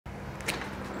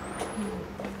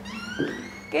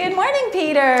Good morning,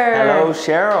 Peter. Hello,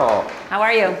 Sheryl. How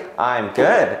are you? I'm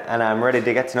good, and I'm ready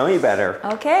to get to know you better.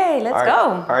 Okay, let's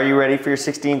go. Are you ready for your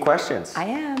 16 questions? I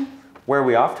am. Where are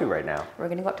we off to right now? We're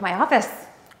going to go up to my office.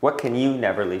 What can you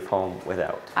never leave home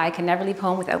without? I can never leave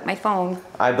home without my phone.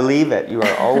 I believe it. You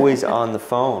are always on the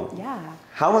phone. Yeah.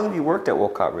 How long have you worked at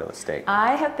Woolcott Real Estate?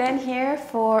 I have been here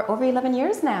for over 11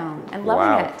 years now and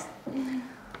loving it.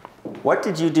 What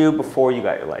did you do before you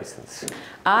got your license?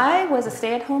 I was a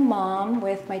stay-at-home mom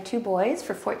with my 2 boys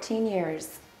for 14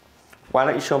 years. Why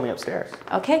don't you show me upstairs?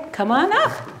 Okay, come on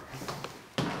up.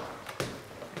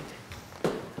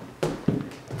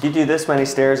 Do you do this many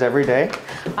stairs every day?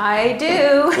 I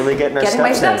do. Really getting our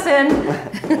my steps in.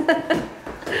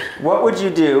 What would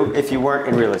you do if you weren't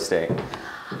in real estate?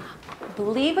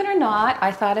 Believe it or not,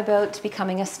 I thought about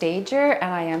becoming a stager,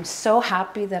 and I am so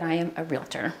happy that I am a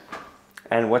realtor.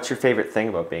 And what's your favorite thing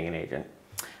about being an agent?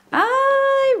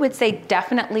 I would say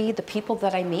definitely the people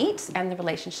that I meet and the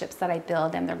relationships that I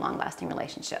build, and their long-lasting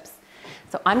relationships.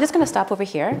 So I'm just going to stop over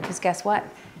here because guess what?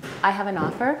 I have an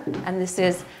offer, and this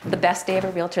is the best day of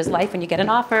a realtor's life when you get an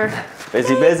offer.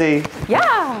 Busy, busy.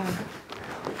 Yeah.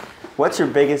 What's your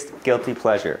biggest guilty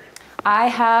pleasure? I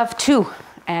have 2,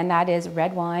 and that is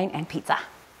red wine and pizza.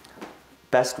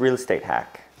 Best real estate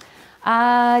hack?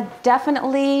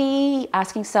 Definitely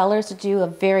asking sellers to do a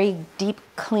very deep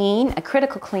clean, a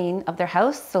critical clean of their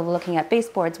house. So looking at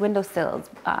baseboards, windowsills,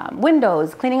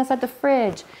 windows, cleaning inside the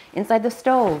fridge, inside the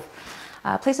stove,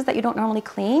 places that you don't normally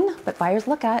clean, but buyers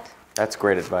look at. That's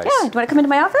great advice. Yeah, do you want to come into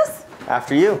my office?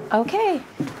 After you. Okay.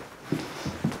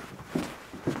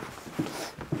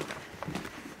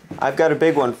 I've got a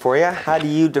big one for you. How do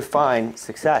you define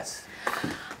success?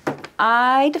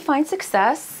 I define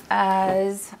success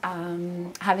as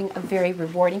having a very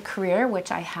rewarding career,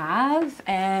 which I have,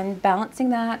 and balancing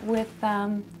that with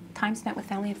time spent with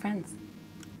family and friends.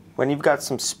 When you've got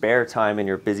some spare time in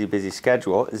your busy, busy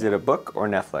schedule, is it a book or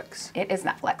Netflix? It is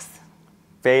Netflix.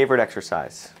 Favorite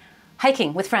exercise?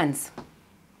 Hiking with friends.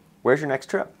 Where's your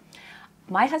next trip?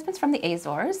 My husband's from the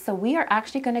Azores, so we are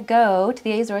actually going to go to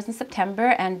the Azores in September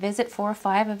and visit 4 or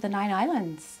 5 of the 9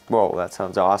 islands. Whoa, that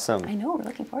sounds awesome. I know, we're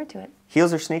looking forward to it.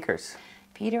 Heels or sneakers?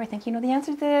 Peter, I think you know the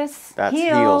answer to this. That's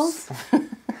heels.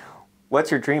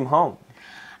 What's your dream home?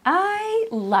 I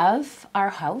love our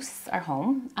house, our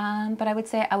home, but I would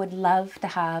say I would love to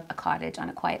have a cottage on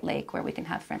a quiet lake where we can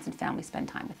have friends and family spend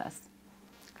time with us.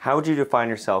 How would you define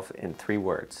yourself in 3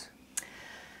 words?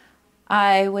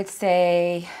 I would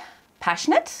say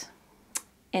passionate,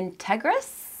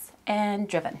 integrous, and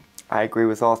driven. I agree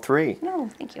with all 3. No,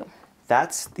 thank you.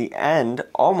 That's the end,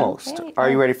 almost. Okay. Are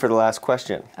you ready for the last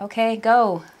question? Okay,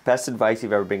 go. Best advice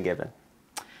you've ever been given?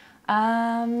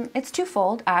 It's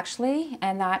twofold, actually,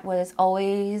 and that was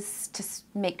always to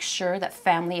make sure that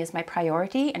family is my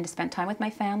priority and to spend time with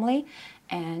my family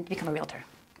and become a realtor.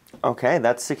 Okay,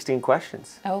 that's 16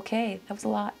 questions. Okay, that was a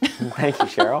lot. Thank you,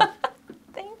 Sheryl.